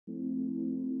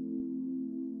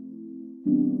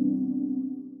Hey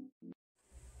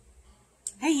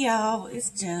y'all, it's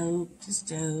Joe, just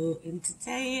Joe, and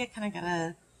today I kind of got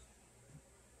a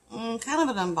kind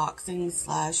of an unboxing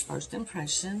slash first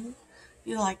impression. If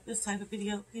you like this type of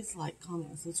video, please like, comment,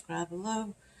 and subscribe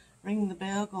below. Ring the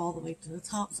bell, go all the way to the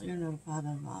top so you're notified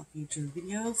of my future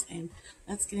videos, and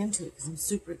let's get into it because I'm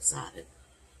super excited.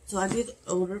 So I did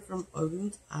order from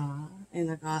Odens Eye,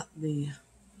 and I got the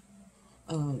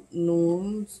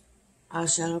Norns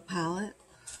eyeshadow palette,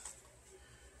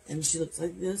 and she looks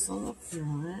like this on the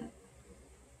front.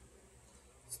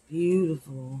 It's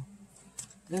beautiful.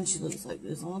 Then she looks like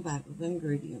this on the back with the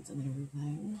ingredients and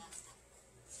everything.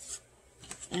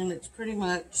 And it's pretty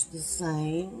much the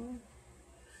same.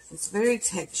 It's very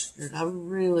textured. I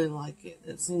really like it.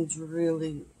 It seems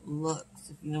really luxe,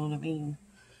 if you know what I mean.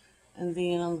 And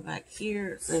then on the back here,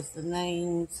 it says the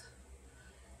names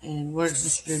and where it's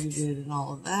distributed and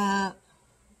all of that.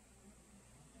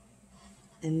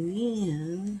 And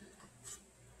then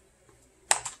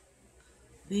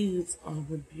these are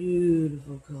the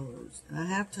beautiful colors. And I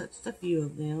have touched a few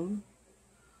of them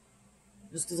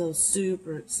just because I was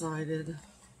super excited.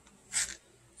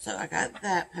 So I got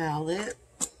that palette.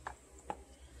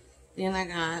 Then I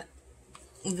got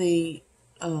the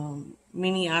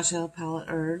mini eyeshadow palette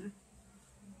Erd.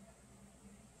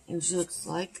 And she looks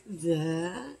like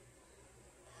that.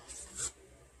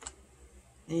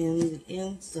 And the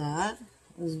inside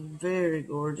is very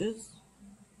gorgeous.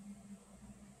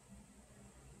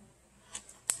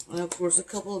 And of course, a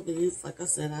couple of these, like I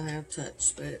said, I have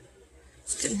touched, but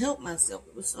just couldn't help myself.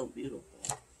 It was so beautiful.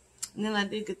 And then I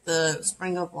did get the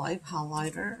Spring of Life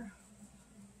highlighter,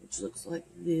 which looks like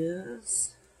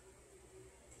this.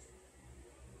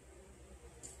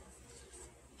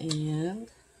 And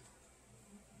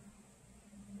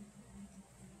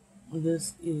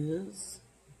this is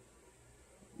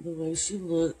the way she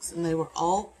looks. And they were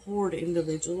all poured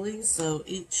individually, so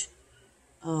each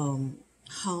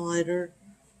highlighter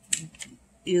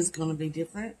is going to be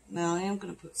different. Now I am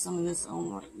going to put some of this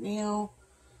on right now.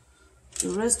 The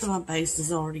rest of my base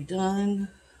is already done,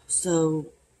 so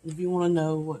if you want to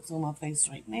know what's on my face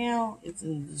right now, it's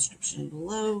in the description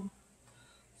below.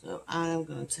 So I am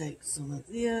going to take some of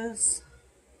this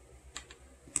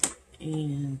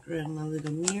and grab my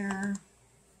little mirror.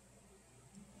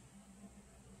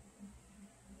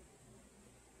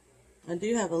 I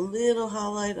do have a little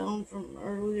highlight on from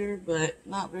earlier, but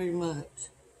not very much.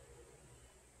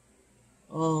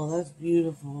 Oh, that's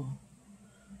beautiful.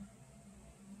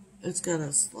 It's got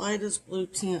a slightest blue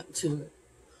tint to it.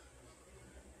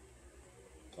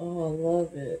 Oh, I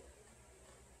love it.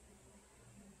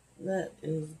 That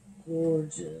is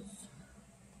gorgeous.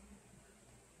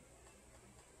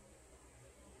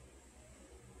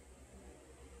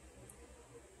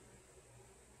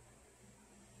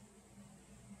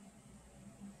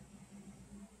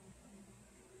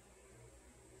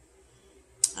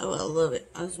 Oh, I love it.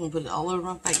 I just want to put it all over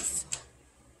my face,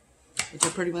 which I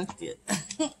pretty much did.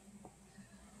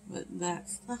 But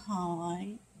that's the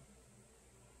highlight.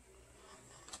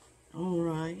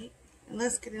 Alright, and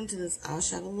let's get into this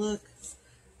eyeshadow look.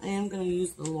 I am going to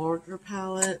use the larger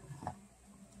palette.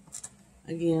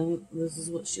 Again, this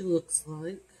is what she looks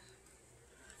like.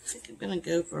 I think I'm going to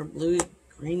go for a bluey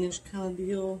greenish kind of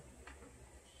deal.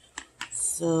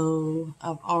 So,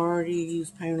 I've already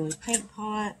used Painterly Paint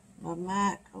Pot by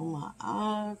MAC on my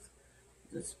eyes.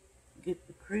 Just get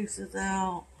the creases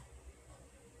out.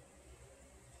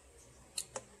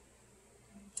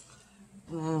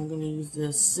 And I'm going to use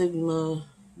this Sigma,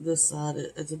 this side,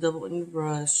 it's a double-ended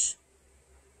brush.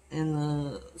 And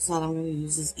the side I'm going to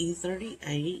use is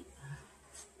E38.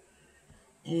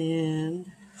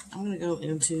 And I'm going to go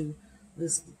into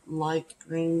this light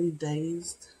green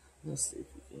Dazed. Let's see if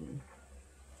we can.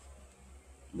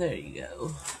 There you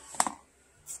go.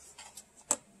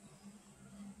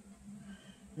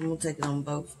 And we'll take it on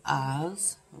both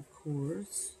eyes, of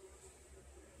course.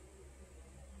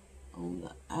 On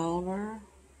the outer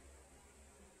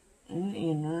and the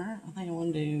inner. I think I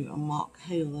want to do a mock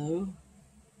halo.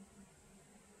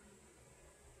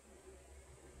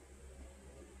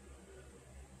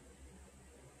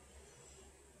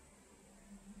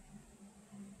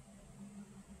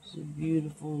 It's a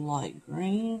beautiful light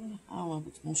green. I don't know if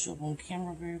it's going to show up on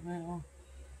camera very well.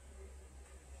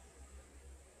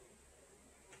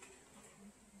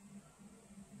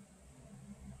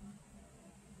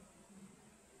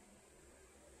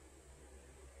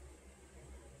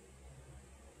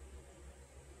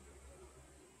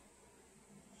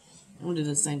 I'm going to do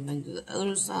the same thing to the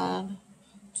other side.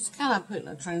 Just kind of putting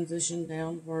a transition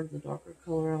down toward the darker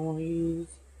color I want to use.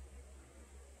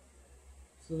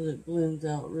 so that it blends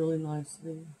out really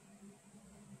nicely.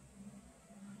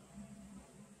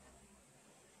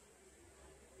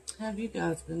 How have you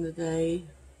guys been today?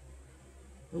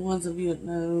 The ones of you that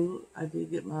know, I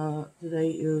did get today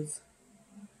is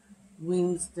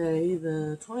Wednesday,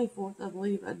 the 24th, I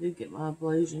believe. I did get my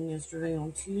ablation yesterday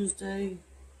on Tuesday.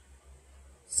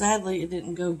 Sadly, it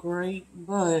didn't go great,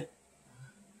 but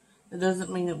it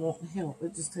doesn't mean it won't help.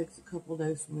 It just takes a couple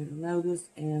days for me to notice,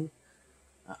 and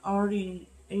I already,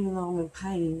 even though I'm in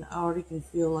pain, I already can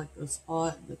feel like the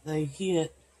spot that they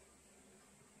hit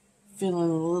feeling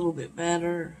a little bit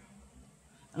better.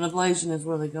 An ablation is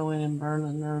where they go in and burn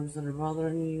the nerves that are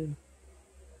bothering you.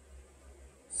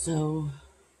 So,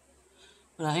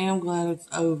 but I am glad it's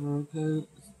over because,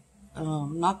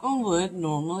 knock on wood,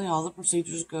 normally all the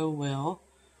procedures go well.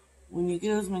 When you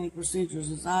get as many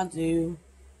procedures as I do,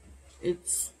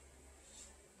 it's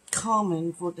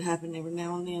common for it to happen every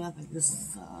now and then. I think this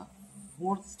is the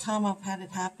 4th time I've had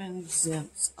it happen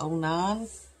since '09,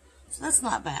 so that's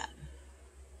not bad.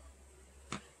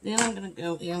 Then I'm going to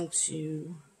go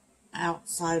into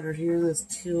Outsider here, this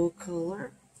teal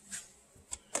color.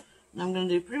 And I'm going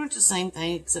to do pretty much the same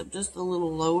thing, except just a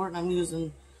little lower. And I'm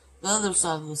using the other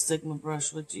side of the Sigma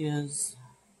brush, which is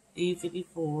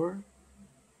E54.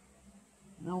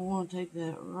 And I want to take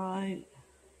that right.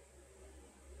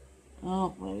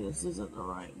 Oh, wait, this isn't the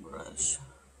right brush.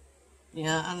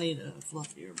 Yeah, I need a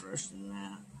fluffier brush than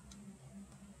that.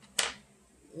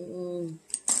 I'm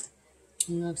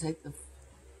going to take the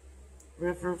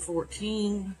Refer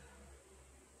 14.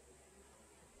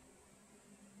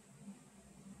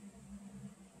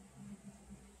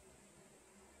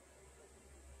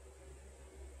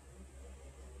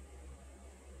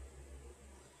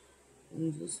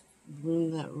 And just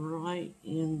blend that right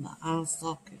in the eye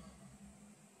socket.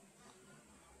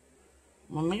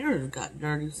 My mirror got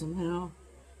dirty somehow.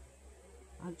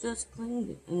 I just cleaned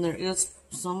it. And there is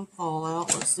some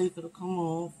fallout. Let's see if it'll come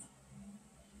off.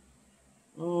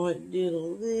 Oh, it did a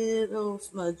little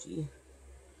smudgy.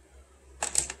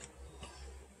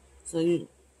 So if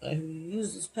you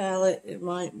use this palette, it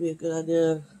might be a good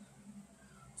idea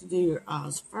to do your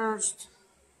eyes first.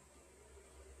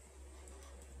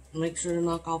 Make sure to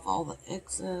knock off all the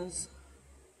excess.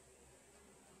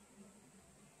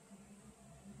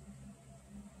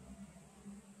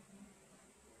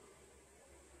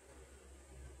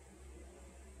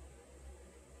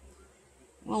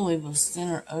 We'll leave the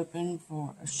center open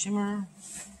for a shimmer.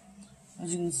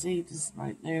 As you can see, just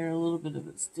right there, a little bit of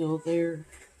it's still there.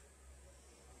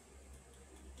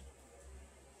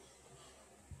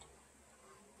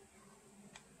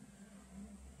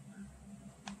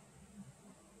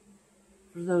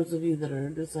 For those of you that are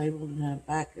disabled and have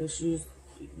back issues,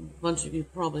 a bunch of you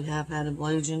probably have had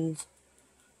ablations.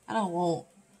 I don't want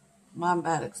my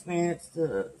bad experience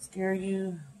to scare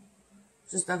you.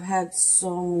 Just I've had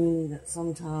so many that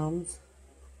sometimes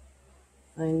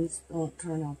things don't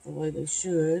turn out the way they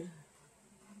should.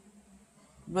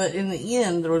 But in the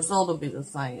end, the result will be the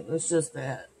same. It's just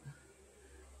that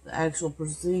the actual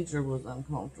procedure was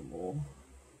uncomfortable.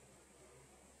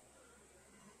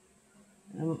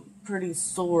 I'm pretty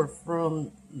sore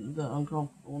from the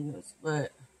uncomfortableness,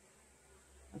 but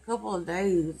a couple of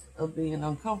days of being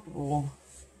uncomfortable,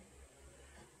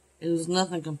 it was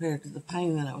nothing compared to the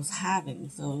pain that I was having.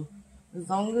 So as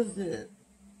long as it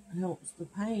helps the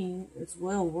pain, it's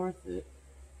well worth it.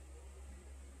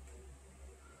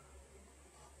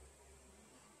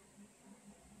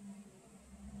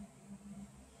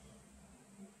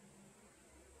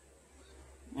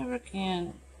 Never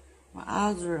can. My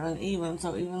eyes are uneven,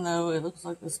 so even though it looks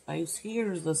like the space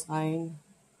here is the same,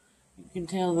 you can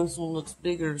tell this one looks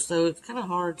bigger. So it's kind of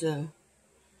hard to,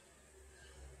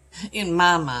 in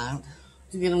my mind,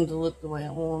 to get them to look the way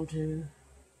I want them to.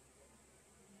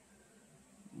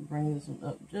 Bring this one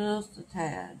up just a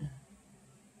tad.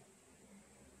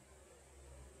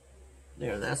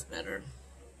 There, that's better.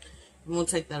 I'm going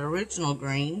to take that original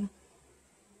green,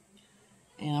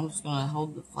 and I'm just going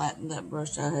to flatten that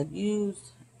brush I had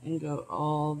used and go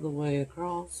all the way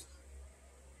across.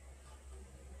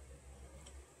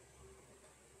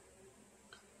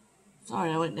 Sorry,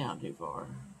 I went down too far.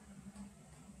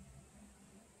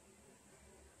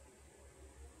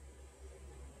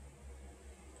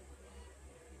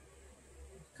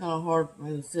 It's kind of hard for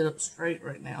me to sit up straight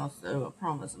right now, so I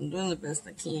promise I'm doing the best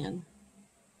I can.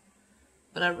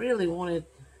 But I really wanted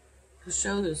to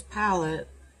show this palette.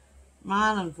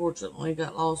 Mine, unfortunately,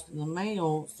 got lost in the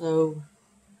mail, so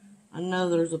I know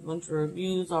there's a bunch of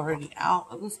reviews already out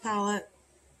of this palette,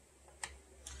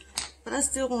 but I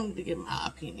still wanted to give my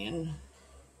opinion.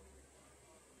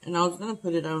 And I was going to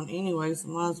put it on anyway, so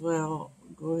might as well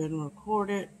go ahead and record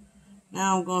it.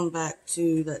 Now I'm going back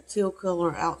to that teal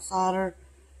color outsider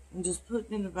and just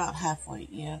putting it about halfway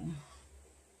in.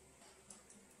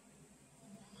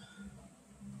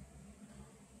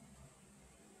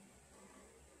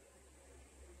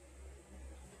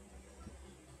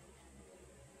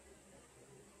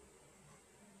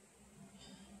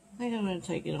 I think I'm going to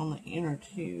take it on the inner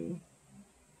too.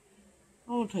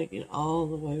 I'm going to take it all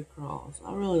the way across.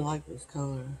 I really like this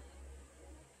color.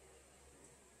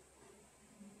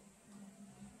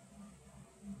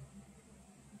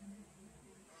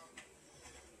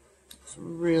 It's a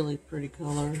really pretty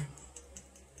color.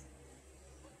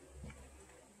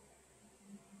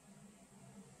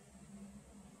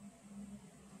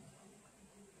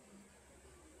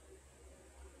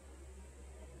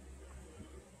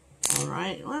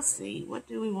 Alright, let's see. What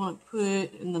do we want to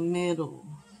put in the middle?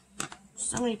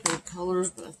 So many pretty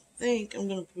colors, but I think I'm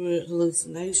going to put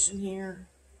Hallucination here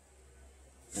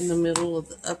in the middle of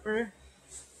the upper.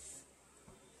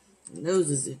 My nose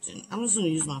is itching. I'm just going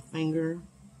to use my finger.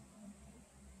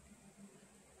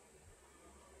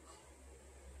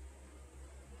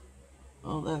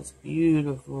 Oh, that's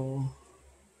beautiful.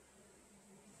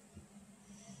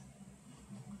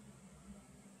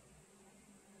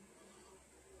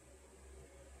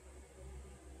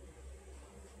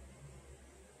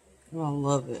 Oh, I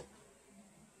love it.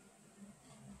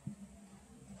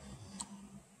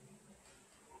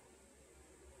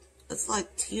 It's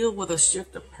like teal with a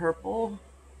shift of purple.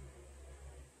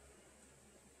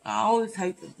 I always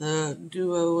hate that the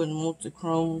duo and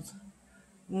multi-chromes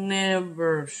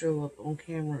never show up on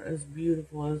camera as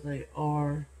beautiful as they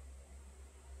are.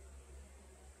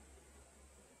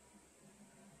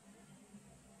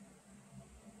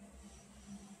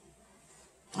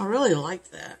 I really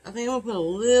like that. I think I'm going to put a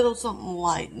little something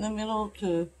light in the middle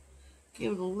to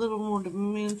give it a little more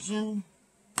dimension.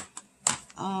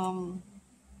 Let's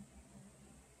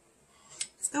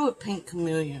go with Pink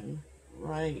Chameleon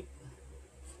right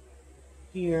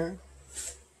here.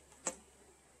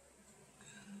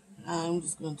 I'm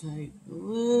just going to take the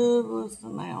littlest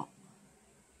amount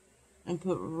and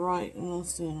put right in the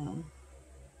center.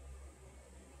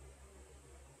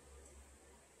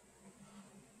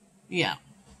 Yeah,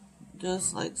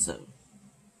 just like so.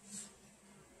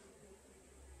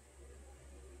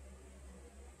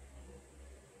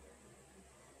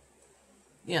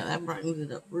 Yeah, that brightens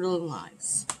it up real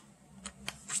nice.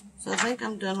 So I think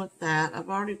I'm done with that. I've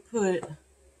already put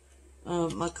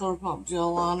my ColourPop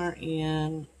gel liner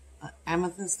in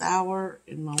Amethyst Hour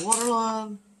in my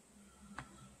waterline.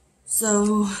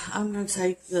 So I'm going to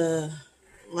take the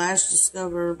Lash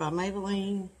Discover by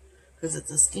Maybelline because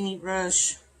it's a skinny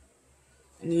brush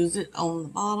and use it on the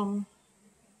bottom.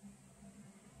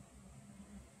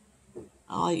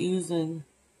 I like using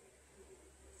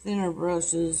thinner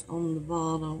brushes on the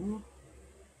bottom.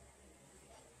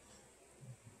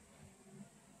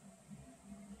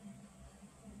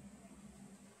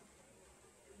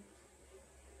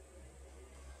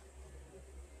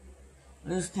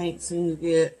 I just can't seem to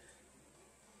get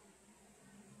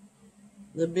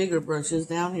the bigger brushes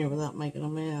down here without making a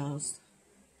mess.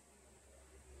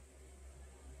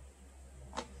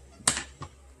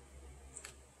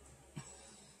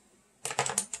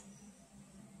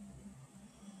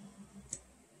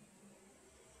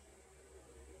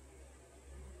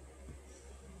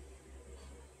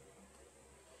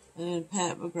 And then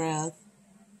Pat McGrath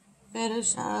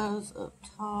Fetish Eyes up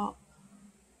top.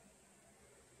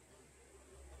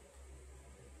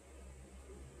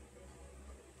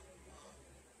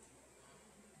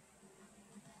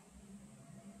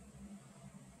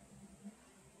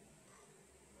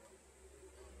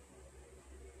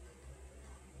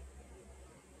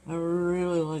 I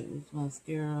really like this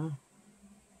mascara.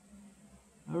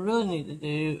 I really need to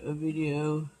do a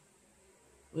video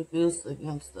with this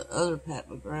against the other Pat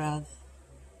McGrath.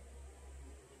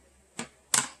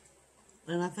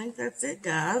 And I think that's it,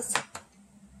 guys.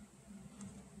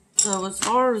 So as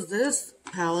far as this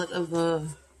palette of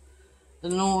the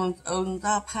Norns Odens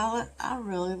Eye palette, I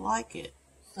really like it.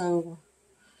 So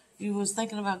if you was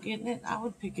thinking about getting it, I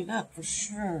would pick it up for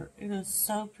sure. It is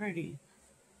so pretty.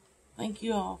 Thank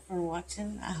you all for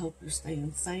watching. I hope you're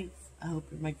staying safe. I hope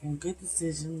you're making good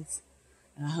decisions.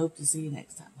 And I hope to see you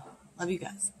next time. Love you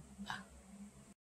guys.